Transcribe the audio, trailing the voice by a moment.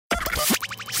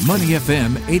Money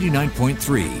FM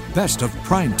 89.3, best of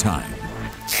prime time.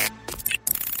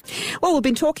 Well, we've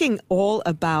been talking all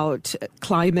about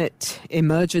climate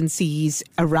emergencies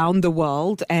around the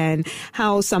world and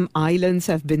how some islands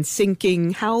have been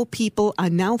sinking, how people are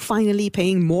now finally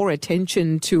paying more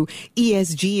attention to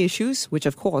ESG issues, which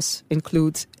of course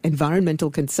includes environmental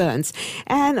concerns.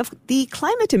 And the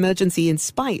climate emergency, in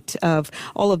spite of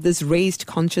all of this raised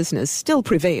consciousness, still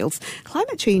prevails.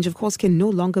 Climate change, of course, can no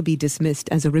longer be dismissed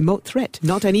as a remote threat.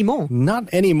 Not anymore.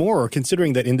 Not anymore,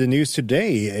 considering that in the news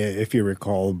today, if you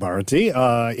recall, Bharati,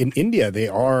 in India, they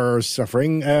are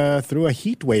suffering through a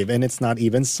heat wave, and it's not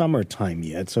even summertime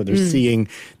yet. So they're seeing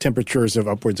temperatures of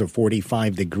upwards of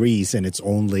 45 degrees, and it's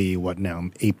only,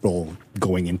 April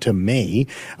going into May.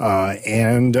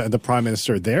 And the Prime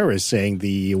Minister there is saying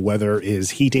the weather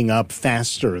is heating up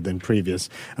faster than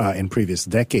in previous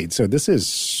decades. So this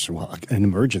is an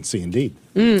emergency indeed.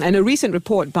 And a recent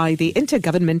report by the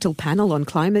Intergovernmental Panel on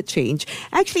Climate Change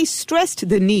actually stressed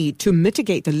the need to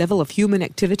mitigate the level of human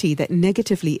activity that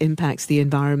negatively impacts the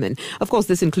environment. Of course,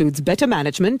 this includes better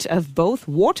management of both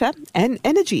water and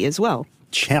energy as well.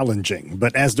 Challenging,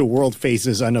 but as the world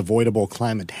faces unavoidable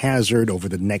climate hazard over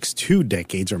the next 2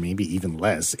 decades, or maybe even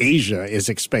less, Asia is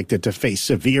expected to face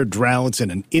severe droughts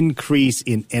and an increase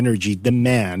in energy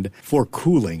demand for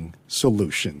cooling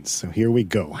solutions. So here we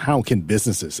go. How can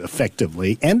businesses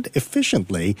effectively and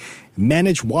efficiently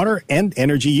manage water and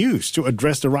energy use to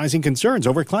address the rising concerns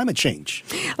over climate change?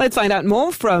 Let's find out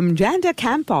more from Janda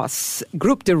Campos,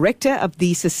 Group Director of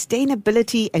the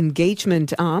Sustainability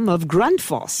Engagement Arm of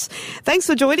Grundfos. Thanks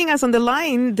for joining us on the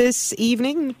line this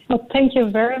evening. Well, thank you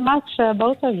very much,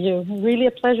 both of you. Really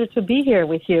a pleasure to be here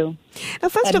with you. Now,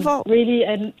 first of all,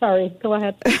 go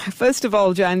ahead. First of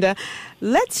all, Janda,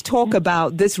 let's talk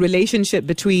about this relationship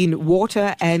between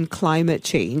water and climate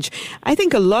change. I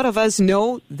think a lot of us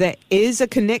know there is a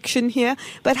connection here,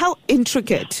 but how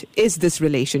intricate is this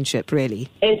relationship really?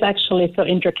 It's actually so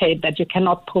intricate that you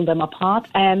cannot pull them apart.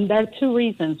 And there are 2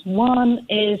 reasons. One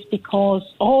is because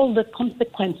all the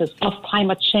consequences of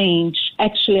climate change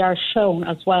actually are shown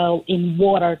as well in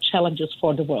water challenges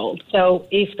for the world. So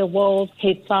if the world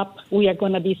heats up, we are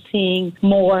going to be seeing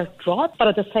more drought, but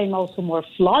at the same also more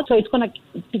flood. So it's going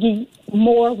to be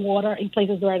more water in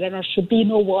places where there should be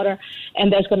no water,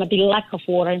 and there's going to be lack of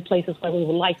water in places where we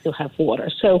would like to have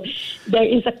water. So there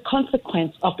is a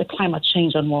consequence of the climate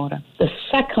change on water. The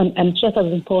second and just as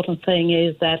important thing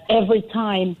is that every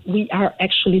time we are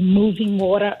actually moving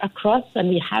water across, and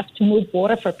we have to move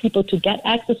water for people to get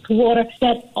access to water,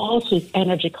 that also is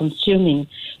energy consuming.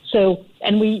 So,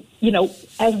 and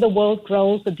as the world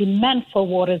grows, the demand for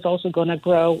water is also going to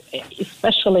grow,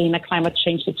 especially in a climate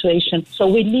change situation. So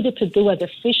we needed to do as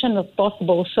efficient as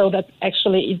possible so that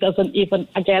actually it doesn't even,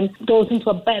 again, goes into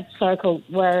a bad circle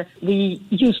where we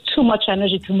use too much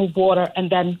energy to move water and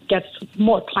then get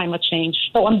more climate change.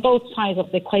 So on both sides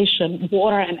of the equation,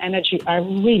 water and energy are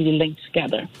really linked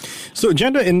together. So,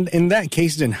 Janda, in that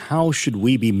case, then how should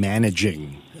we be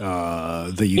managing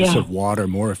the use of water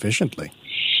more efficiently?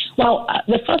 Well,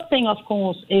 the first thing, of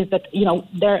course, is that,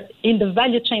 there in the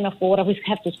value chain of water, we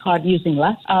have to start using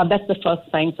less. That's the first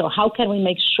thing. So how can we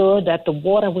make sure that the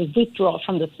water we withdraw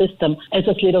from the system is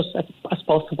as little as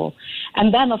possible?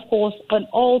 And then, of course,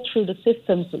 all through the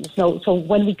systems, so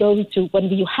when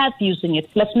you have using it,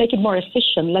 let's make it more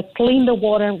efficient. Let's clean the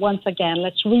water once again.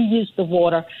 Let's reuse the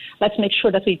water. Let's make sure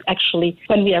that we actually,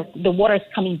 the water is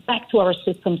coming back to our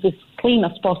systems, as clean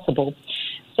as possible.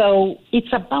 So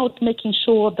it's about making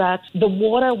sure that the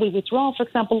water we withdraw, for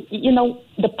example,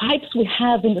 the pipes we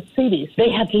have in the cities,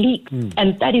 they have leaks,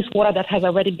 and that is water that has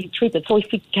already been treated. So if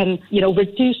we can,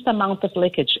 reduce the amount of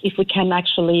leakage, if we can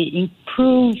actually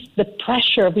improve the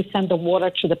pressure we send the water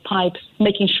to the pipes,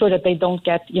 making sure that they don't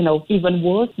get, even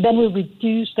worse, then we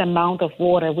reduce the amount of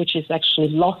water which is actually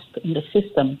lost in the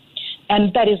system.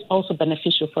 And that is also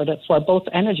beneficial for both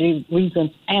energy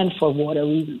reasons and for water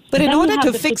reasons. But in order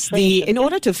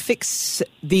to fix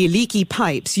the leaky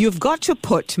pipes, you've got to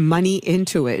put money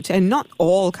into it, and not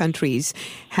all countries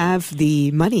have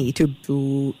the money to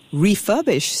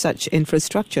refurbish such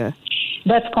infrastructure.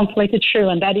 That's completely true,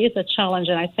 and that is a challenge.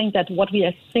 And I think that what we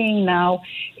are seeing now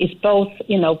is both,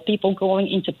 people going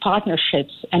into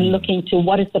partnerships and looking to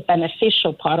what is the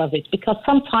beneficial part of it. Because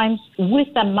sometimes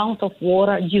with the amount of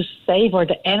water you save or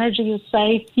the energy you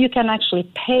save, you can actually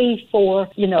pay for,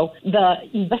 the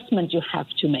investment you have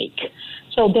to make.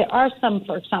 So there are some,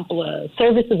 for example,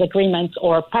 services agreements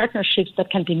or partnerships that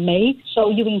can be made. So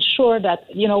you ensure that,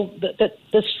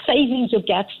 the savings you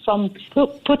get from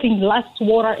putting less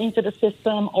water into the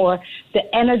system, or the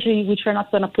energy which we're not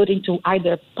going to put into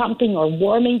either pumping or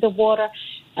warming the water,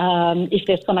 if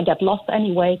there's going to get lost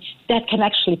anyway, that can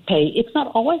actually pay. It's not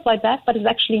always like that, but it's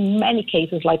actually many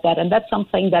cases like that. And that's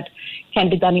something that can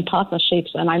be done in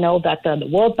partnerships. And I know that the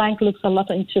World Bank looks a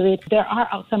lot into it. There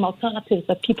are some alternatives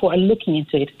that people are looking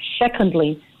into it.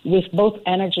 Secondly, with both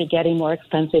energy getting more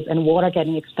expensive and water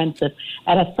getting expensive,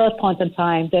 at a third point in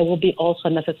time, there will be also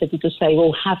a necessity to say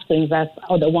we'll have to invest,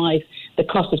 otherwise the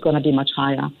cost is going to be much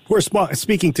higher. We're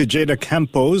speaking to Jada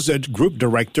Campos, Group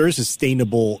Director,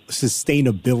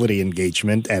 Sustainability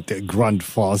Engagement at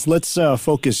Grundfos. Let's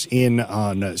focus in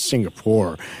on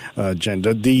Singapore,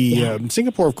 Jenda.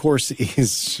 Singapore, of course,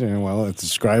 is, it's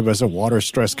described as a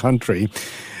water-stressed country.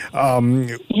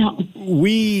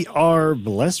 We are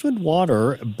blessed with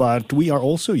water, but we are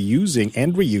also using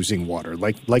and reusing water,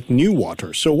 like new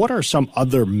water. So what are some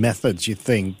other methods you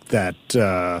think that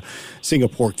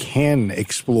Singapore can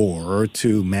explore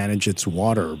to manage its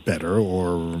water better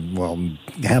or,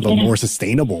 have a more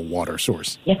sustainable water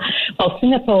source? Yeah, well,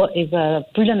 Singapore is a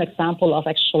brilliant example of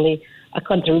actually a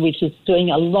country which is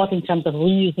doing a lot in terms of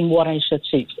reusing water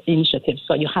initiatives.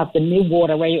 So you have the new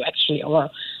water where you actually are,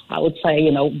 I would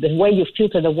say, the way you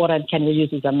filter the water and can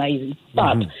reuse is amazing.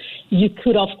 But you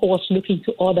could, of course, look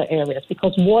into other areas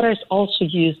because water is also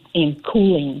used in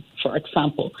cooling, for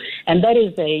example. And that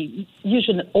is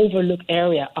usually an overlooked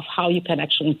area of how you can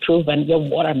actually improve on your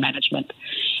water management.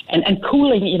 And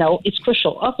cooling, is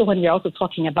crucial. Also, when we're also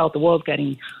talking about the world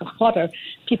getting hotter,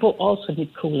 people also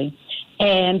need cooling.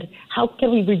 And how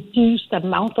can we reduce the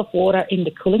amount of water in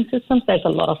the cooling systems? There's a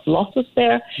lot of losses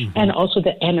there, and also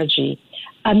the energy.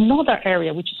 Another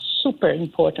area which is super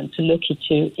important to look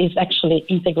into is actually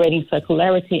integrating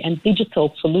circularity and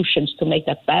digital solutions to make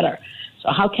that better.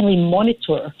 So how can we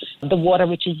monitor the water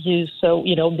which is used? So,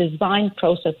 design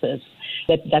processes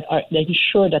that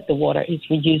ensure that the water is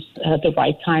reused at the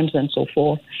right times and so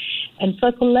forth. And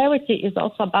circularity is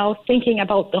also about thinking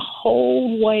about the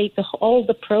whole way, all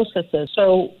the processes,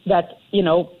 so that,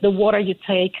 the water you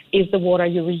take is the water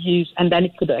you reuse. And then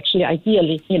it could actually,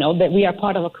 ideally, that we are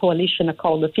part of a coalition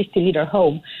called the 50-liter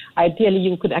home. Ideally,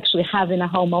 you could actually have in a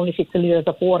home only 50 liters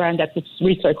of water, and that would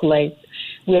recirculate.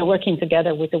 We are working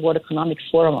together with the World Economic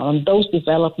Forum on those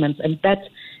developments, and that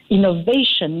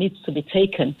innovation needs to be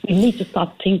taken. We need to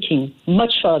start thinking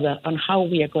much further on how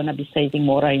we are going to be saving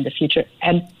water in the future.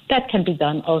 And that can be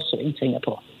done also in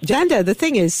Singapore. Janda, the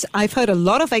thing is, I've heard a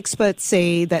lot of experts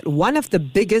say that one of the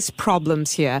biggest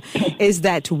problems here is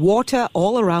that water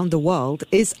all around the world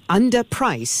is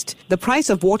underpriced. The price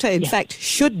of water, in fact,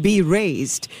 should be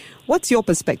raised. What's your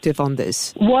perspective on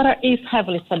this? Water is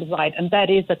heavily subsidized, and that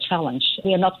is a challenge.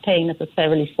 We are not paying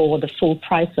necessarily for the full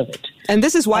price of it. And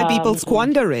this is why people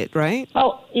squander it, right?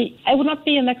 Well, I would not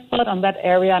be an expert on that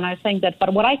area, and I think that,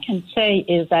 but what I can say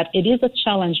is that it is a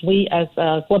challenge we as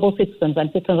global citizens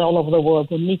and citizens all over the world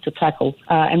will need to tackle,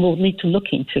 and we'll need to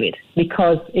look into it,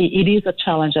 because it is a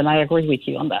challenge, and I agree with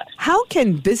you on that. How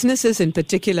can businesses in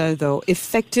particular, though,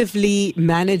 effectively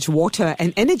manage water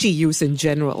and energy use in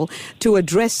general to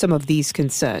address some of these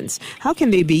concerns? How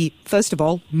can they be, first of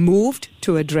all, moved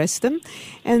to address them,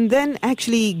 and then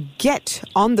actually get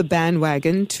on the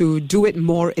bandwagon to do it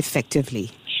more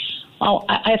effectively? Well,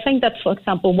 I think that, for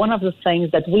example, one of the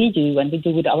things that we do, and we do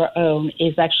with our own,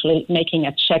 is actually making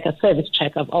a service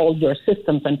check of all your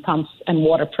systems and pumps and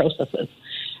water processes,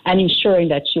 and ensuring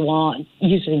that you are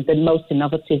using the most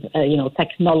innovative,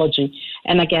 technology.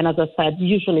 And again, as I said,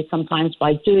 usually sometimes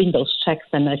by doing those checks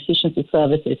and efficiency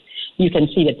services, you can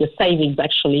see that the savings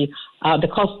actually, the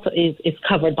cost is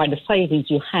covered by the savings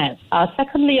you have.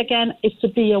 Secondly, again, is to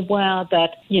be aware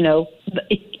that,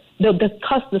 the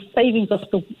cost, the savings of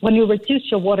when you reduce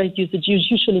your water usage, you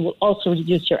usually will also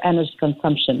reduce your energy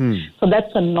consumption. So that's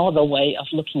another way of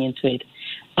looking into it.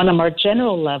 On a more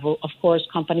general level, of course,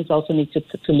 companies also need to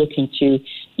look into,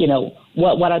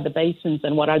 what are the basins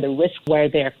and what are the risks where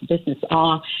their business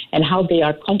are and how they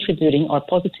are contributing or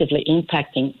positively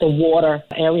impacting the water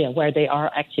area where they are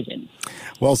active in.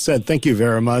 Well said. Thank you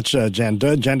very much,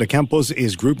 Janda. Janda Campos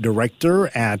is Group Director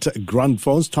at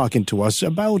Grundfos, talking to us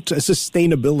about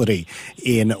sustainability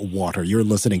in water. You're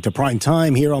listening to Prime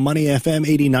Time here on Money FM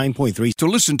 89.3. To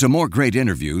listen to more great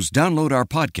interviews, download our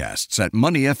podcasts at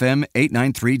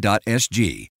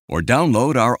moneyfm893.sg or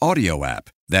download our audio app.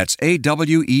 That's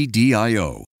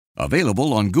AWEDIO.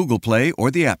 Available on Google Play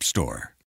or the App Store.